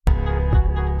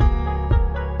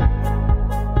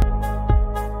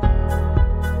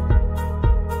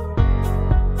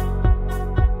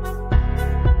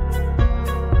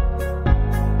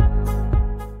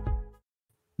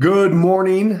Good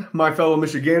morning, my fellow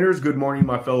Michiganders. Good morning,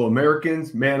 my fellow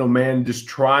Americans. Man, oh man, just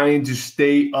trying to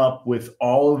stay up with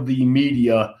all of the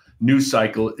media news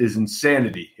cycle is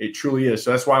insanity. It truly is.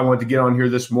 So that's why I wanted to get on here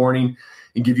this morning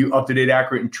and give you up-to-date,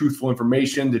 accurate, and truthful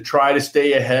information to try to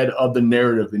stay ahead of the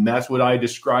narrative. And that's what I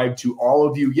described to all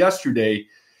of you yesterday.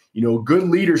 You know, good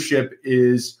leadership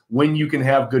is when you can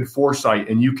have good foresight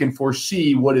and you can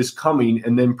foresee what is coming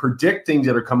and then predict things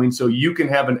that are coming so you can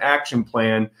have an action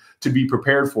plan to be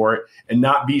prepared for it and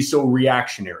not be so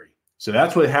reactionary. So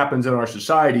that's what happens in our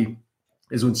society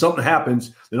is when something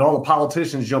happens, then all the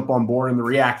politicians jump on board and they're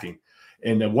reacting.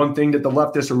 And the one thing that the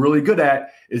leftists are really good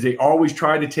at is they always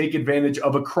try to take advantage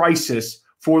of a crisis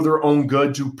for their own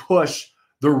good to push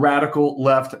the radical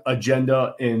left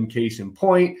agenda. In case in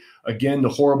point, again, the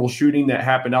horrible shooting that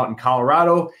happened out in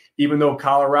Colorado, even though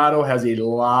Colorado has a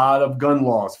lot of gun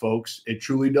laws, folks, it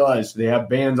truly does. They have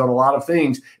bans on a lot of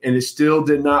things, and it still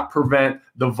did not prevent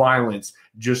the violence.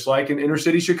 Just like in inner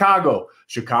city Chicago,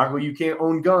 you can't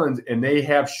own guns, and they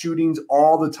have shootings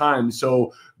all the time.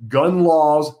 So gun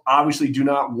laws obviously do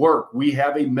not work. We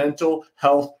have a mental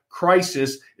health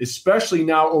crisis, especially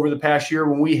now over the past year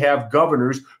when we have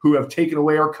governors who have taken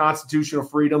away our constitutional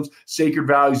freedoms, sacred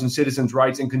values, and citizens'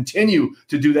 rights and continue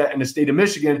to do that in the state of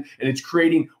Michigan. And it's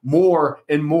creating more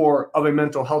and more of a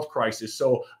mental health crisis.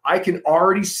 So I can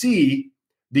already see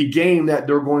the game that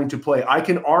they're going to play. I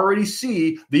can already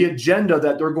see the agenda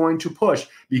that they're going to push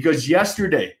because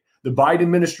yesterday, the Biden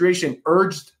administration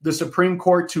urged the Supreme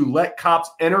Court to let cops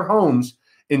enter homes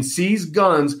and seize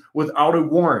guns without a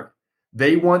warrant.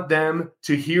 They want them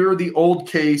to hear the old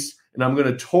case, and I'm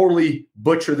going to totally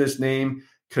butcher this name,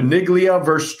 Caniglia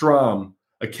versus Strom,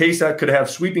 a case that could have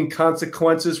sweeping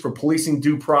consequences for policing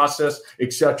due process,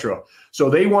 etc. So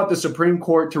they want the Supreme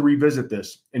Court to revisit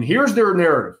this. And here's their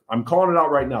narrative. I'm calling it out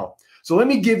right now. So let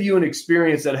me give you an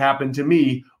experience that happened to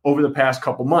me over the past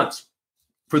couple months.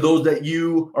 For those of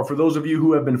you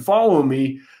who have been following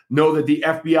me, know that the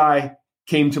FBI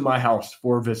came to my house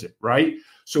for a visit, right?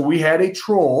 So we had a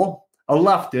troll, a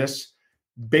leftist,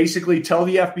 basically tell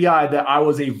the FBI that I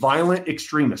was a violent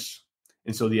extremist.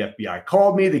 And so the FBI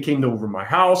called me, they came over my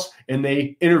house, and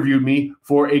they interviewed me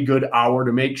for a good hour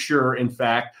to make sure, in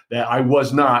fact, that I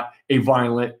was not a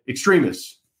violent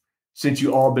extremist. Since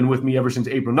you all have been with me ever since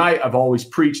April 9th, I've always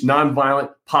preached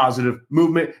nonviolent positive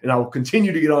movement, and I will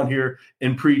continue to get on here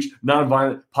and preach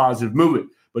nonviolent positive movement.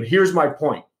 But here's my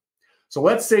point. So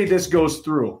let's say this goes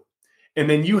through. And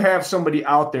then you have somebody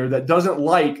out there that doesn't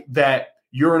like that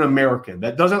you're an American,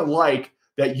 that doesn't like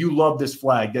that you love this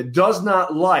flag, that does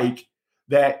not like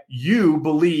that you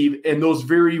believe in those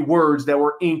very words that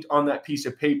were inked on that piece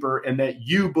of paper and that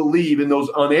you believe in those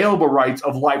unalienable rights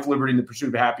of life, liberty, and the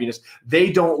pursuit of happiness.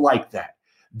 They don't like that.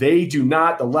 They do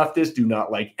not, the leftists do not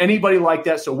like anybody like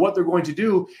that. So what they're going to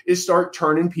do is start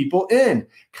turning people in.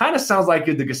 Kind of sounds like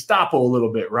the Gestapo a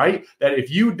little bit, right? That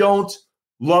if you don't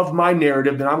love my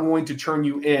narrative, then I'm going to turn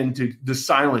you in to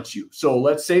silence you. So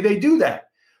let's say they do that.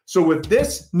 So with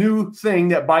this new thing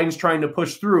that Biden's trying to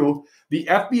push through, the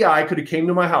FBI could have came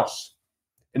to my house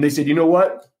and they said, you know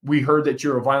what? We heard that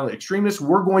you're a violent extremist.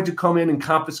 We're going to come in and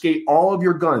confiscate all of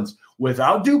your guns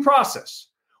without due process,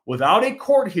 without a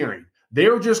court hearing.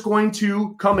 They're just going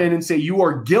to come in and say you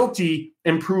are guilty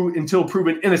until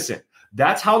proven innocent.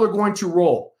 That's how they're going to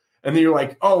roll. And then you're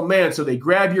like, oh man, so they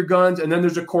grab your guns and then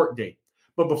there's a court date.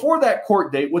 But before that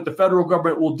court date, what the federal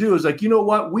government will do is like, you know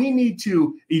what? We need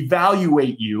to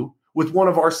evaluate you with one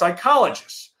of our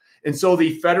psychologists. And so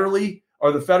the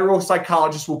federal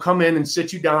psychologist will come in and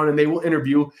sit you down and they will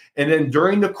interview. And then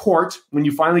during the court, when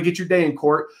you finally get your day in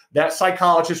court, that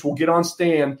psychologist will get on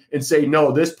stand and say,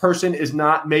 no, this person is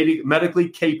not medically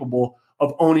capable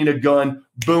of owning a gun.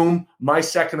 Boom, my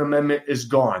Second Amendment is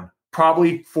gone,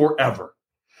 probably forever.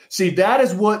 See, that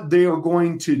is what they are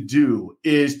going to do,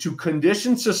 is to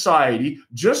condition society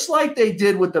just like they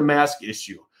did with the mask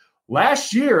issue.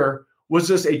 Last year was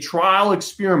just a trial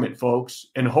experiment, folks.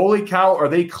 And holy cow, are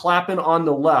they clapping on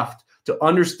the left to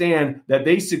understand that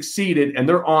they succeeded and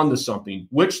they're on to something,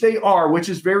 which they are, which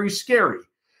is very scary.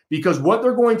 Because what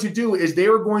they're going to do is they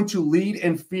are going to lead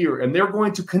in fear, and they're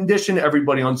going to condition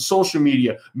everybody on social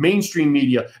media, mainstream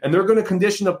media, and they're going to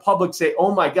condition the public, say,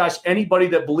 oh my gosh, anybody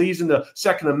that believes in the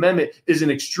Second Amendment is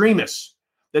an extremist,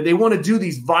 that they want to do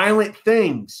these violent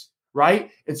things,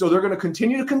 right? And so they're going to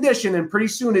continue to condition, and pretty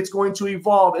soon it's going to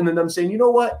evolve. And then them saying, you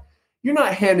know what? You're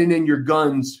not handing in your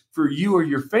guns for you or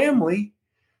your family.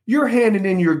 You're handing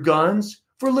in your guns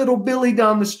for little Billy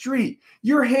down the street.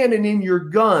 You're handing in your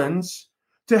guns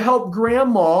to help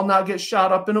grandma not get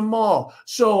shot up in a mall.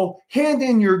 So hand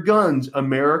in your guns,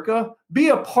 America. Be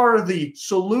a part of the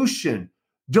solution.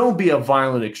 Don't be a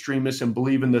violent extremist and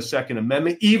believe in the Second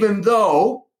Amendment, even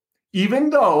though,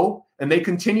 and they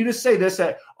continue to say this,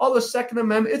 that, oh, the Second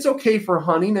Amendment, it's okay for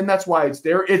hunting, and that's why it's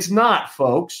there. It's not,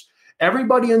 folks.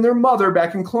 Everybody and their mother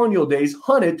back in colonial days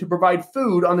hunted to provide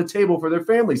food on the table for their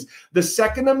families. The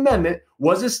Second Amendment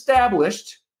was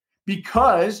established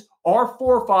because our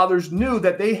forefathers knew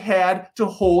that they had to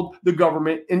hold the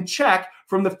government in check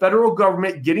from the federal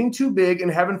government getting too big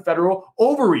and having federal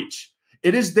overreach.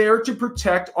 It is there to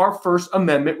protect our First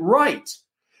Amendment rights.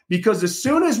 Because as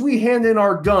soon as we hand in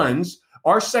our guns,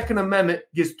 our Second Amendment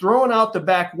gets thrown out the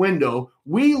back window,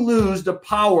 we lose the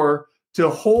power to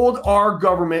hold our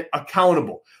government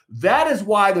accountable. That is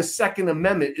why the Second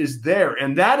Amendment is there.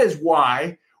 And that is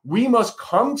why we must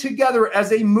come together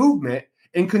as a movement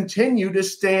and continue to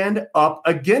stand up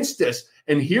against this.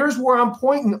 And here's where I'm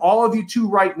pointing all of you to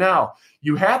right now.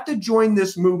 You have to join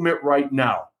this movement right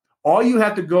now. All you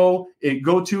have to go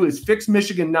to is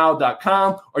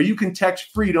fixmichigannow.com, or you can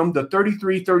text FREEDOM to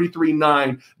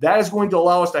 33339. That is going to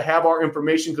allow us to have our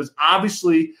information, because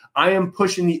obviously I am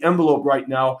pushing the envelope right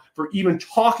now for even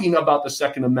talking about the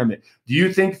Second Amendment. Do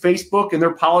you think Facebook and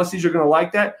their policies are going to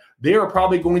like that? They are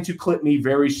probably going to clip me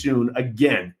very soon.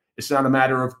 Again, it's not a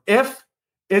matter of if,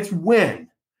 it's when.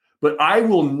 But I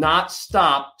will not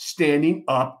stop standing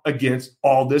up against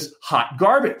all this hot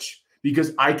garbage,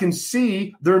 because I can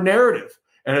see their narrative.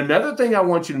 And another thing I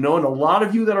want you to know, and a lot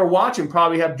of you that are watching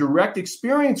probably have direct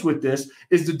experience with this,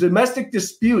 is the domestic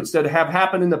disputes that have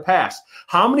happened in the past.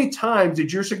 How many times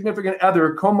did your significant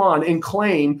other come on and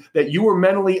claim that you were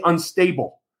mentally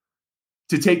unstable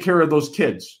to take care of those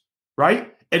kids,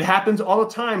 right? It happens all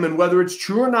the time. And whether it's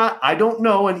true or not, I don't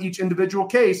know in each individual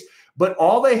case. But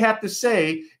all they have to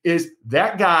say is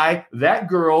that guy, that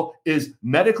girl is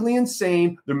medically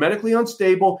insane. They're medically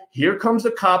unstable. Here comes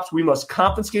the cops. We must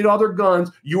confiscate all their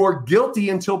guns. You are guilty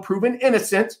until proven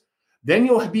innocent. Then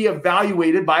you'll be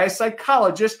evaluated by a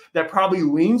psychologist that probably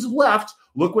leans left.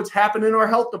 Look what's happened in our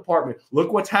health department.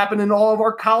 Look what's happened in all of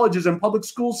our colleges and public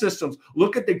school systems.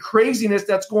 Look at the craziness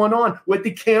that's going on with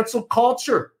the cancel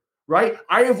culture, right?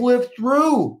 I have lived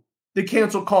through the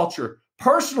cancel culture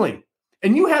personally.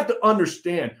 And you have to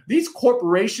understand, these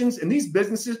corporations and these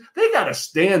businesses, they got to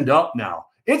stand up now.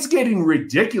 It's getting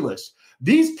ridiculous.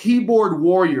 These keyboard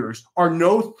warriors are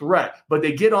no threat, but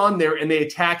they get on there and they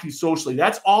attack you socially.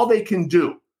 That's all they can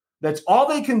do. That's all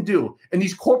they can do. And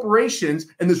these corporations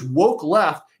and this woke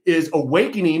left is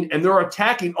awakening, and they're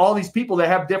attacking all these people that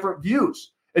have different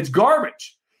views. It's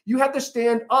garbage. You have to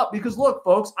stand up, because look,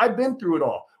 folks, I've been through it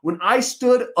all. When I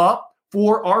stood up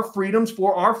for our freedoms,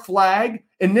 for our flag,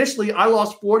 initially I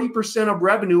lost 40% of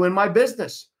revenue in my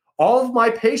business. All of my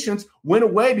patients went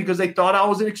away because they thought I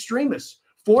was an extremist.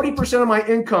 40% of my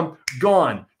income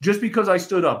gone just because I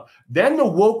stood up. Then the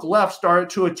woke left started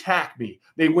to attack me.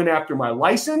 They went after my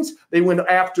license. They went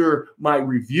after my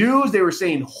reviews. They were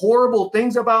saying horrible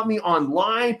things about me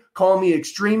online, calling me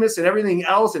extremist and everything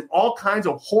else, and all kinds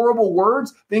of horrible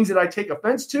words, things that I take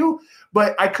offense to.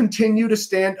 But I continue to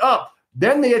stand up.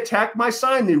 Then they attacked my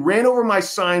sign. They ran over my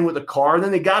sign with a car.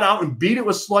 Then they got out and beat it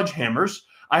with sledgehammers.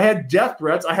 I had death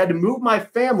threats. I had to move my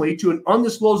family to an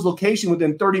undisclosed location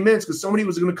within 30 minutes because somebody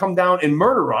was going to come down and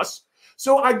murder us.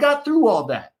 So I got through all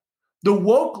that. The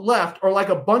woke left are like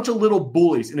a bunch of little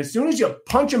bullies. And as soon as you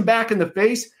punch them back in the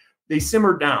face, they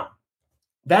simmer down.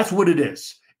 That's what it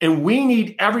is. And we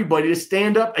need everybody to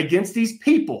stand up against these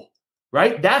people.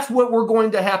 Right? That's what we're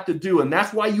going to have to do. And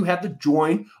that's why you have to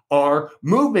join our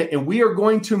movement. And we are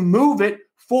going to move it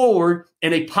forward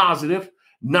in a positive,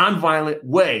 nonviolent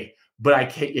way. But I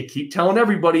keep telling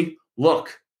everybody,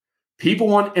 look, people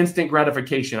want instant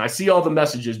gratification. I see all the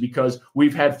messages because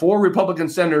we've had 4 Republican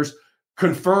senators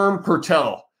confirm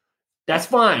Pertel. That's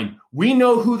fine. We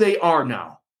know who they are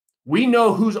now. We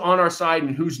know who's on our side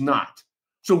and who's not.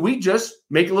 So we just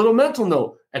make a little mental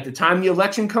note. At the time the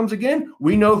election comes again,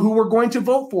 we know who we're going to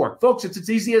vote for. Folks, it's as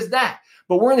easy as that.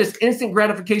 But we're in this instant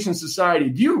gratification society.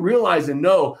 Do you realize and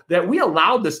know that we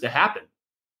allowed this to happen?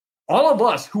 All of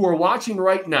us who are watching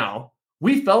right now,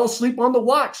 we fell asleep on the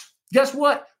watch. Guess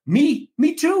what? Me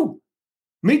too.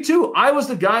 Me too. I was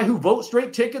the guy who vote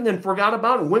straight ticket and then forgot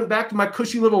about it and went back to my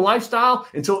cushy little lifestyle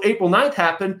until April 9th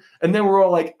happened. And then we're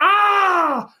all like,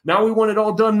 now we want it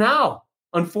all done now.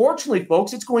 Unfortunately,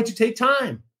 folks, it's going to take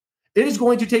time. It is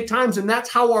going to take time. And that's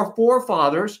how our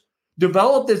forefathers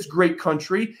developed this great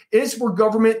country, is for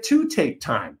government to take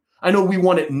time. I know we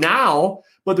want it now,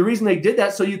 but the reason they did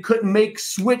that so you couldn't make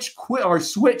quick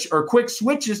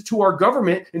switches to our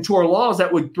government and to our laws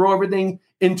that would throw everything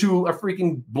into a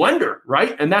freaking blender,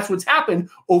 right? And that's what's happened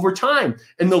over time.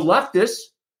 And the leftists,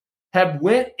 have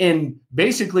went and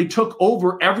basically took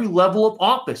over every level of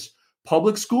office,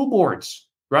 public school boards,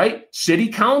 right? City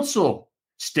council,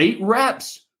 state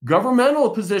reps, governmental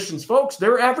positions, folks,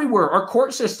 they're everywhere, our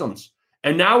court systems.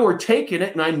 And now we're taking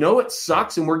it, and I know it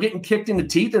sucks, and we're getting kicked in the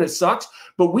teeth, and it sucks,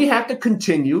 but we have to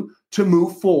continue to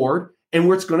move forward,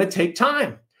 and it's going to take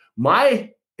time.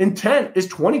 My intent is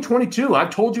 2022.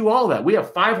 I've told you all that. We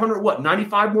have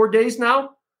 95 more days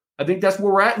now? I think that's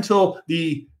where we're at until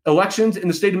the elections in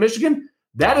the state of Michigan.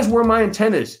 That is where my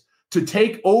intent is, to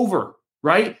take over,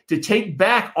 right? To take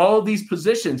back all of these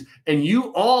positions. And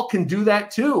you all can do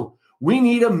that too. We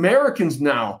need Americans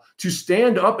now to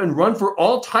stand up and run for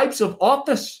all types of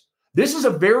office. This is a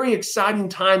very exciting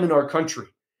time in our country.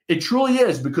 It truly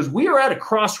is, because we are at a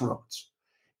crossroads.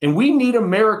 And we need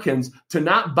Americans to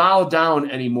not bow down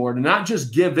anymore, to not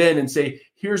just give in and say,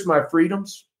 here's my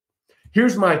freedoms.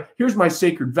 Here's my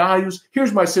sacred values.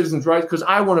 Here's my citizens' rights, because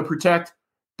I want to protect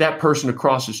that person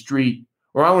across the street,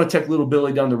 or I want to take little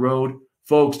Billy down the road.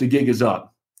 Folks, the gig is up.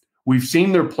 We've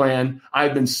seen their plan.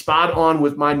 I've been spot on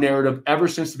with my narrative ever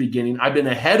since the beginning. I've been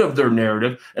ahead of their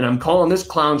narrative, and I'm calling this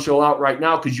clown show out right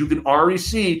now because you can already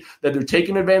see that they're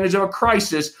taking advantage of a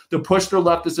crisis to push their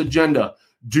leftist agenda.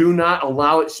 Do not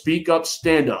allow it. Speak up,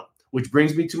 stand up, which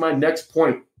brings me to my next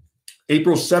point.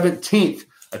 April 17th.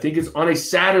 I think it's on a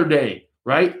Saturday,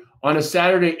 right? On a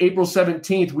Saturday, April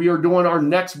 17th, we are doing our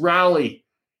next rally.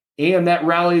 And that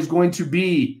rally is going to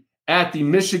be at the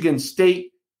Michigan State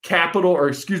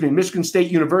Michigan State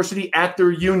University at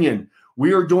their union.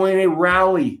 We are doing a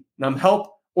rally, and I'm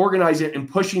help organize it and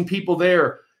pushing people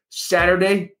there.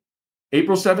 Saturday,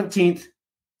 April 17th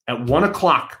at 1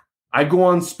 o'clock. I go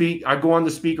on to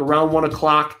speak around 1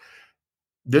 o'clock.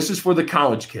 This is for the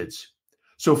college kids.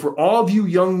 So for all of you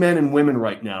young men and women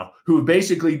right now who have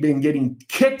basically been getting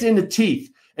kicked in the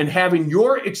teeth and having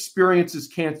your experiences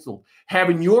canceled,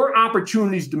 having your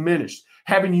opportunities diminished,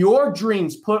 having your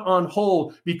dreams put on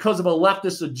hold because of a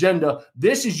leftist agenda,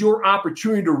 this is your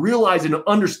opportunity to realize and to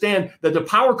understand that the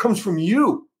power comes from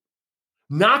you,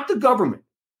 not the government.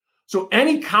 So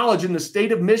any college in the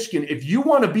state of Michigan, if you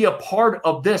want to be a part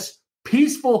of this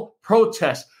peaceful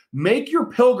protest, make your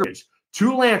pilgrimage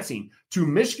to Lansing, to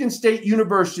Michigan State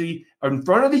University in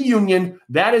front of the union.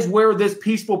 That is where this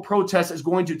peaceful protest is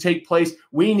going to take place.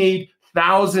 We need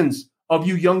thousands of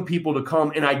you young people to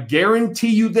come. And I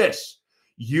guarantee you this,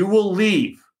 you will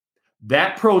leave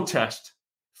that protest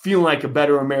feeling like a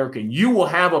better American. You will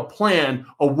have a plan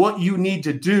of what you need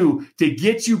to do to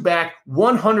get you back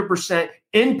 100%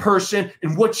 in person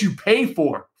and what you pay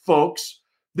for, folks.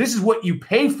 This is what you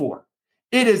pay for.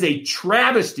 It is a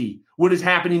travesty what is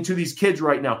happening to these kids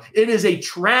right now. It is a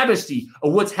travesty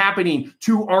of what's happening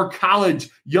to our college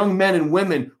young men and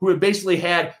women who have basically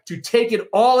had to take it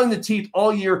all in the teeth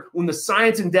all year when the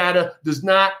science and data does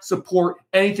not support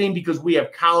anything, because we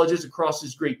have colleges across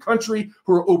this great country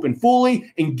who are open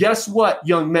fully. And guess what,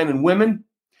 young men and women?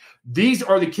 These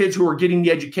are the kids who are getting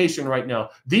the education right now.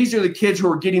 These are the kids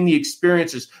who are getting the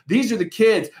experiences. These are the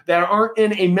kids that aren't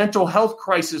in a mental health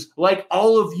crisis like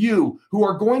all of you who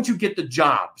are going to get the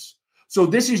jobs. So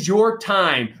this is your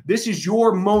time. This is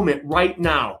your moment right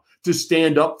now to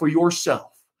stand up for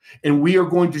yourself. And we are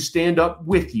going to stand up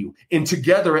with you. And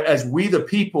together, as we the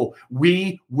people,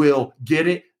 we will get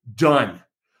it done.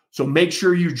 So make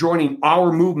sure you're joining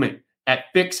our movement at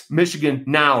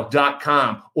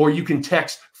fixmichigannow.com, or you can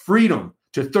text FREEDOM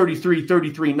to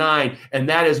 33339, and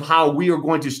that is how we are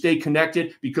going to stay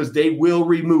connected, because they will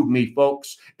remove me,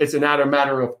 folks. It's not a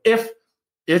matter of if,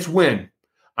 it's when.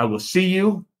 I will see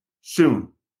you soon.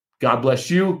 God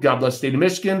bless you. God bless the state of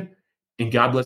Michigan, and God bless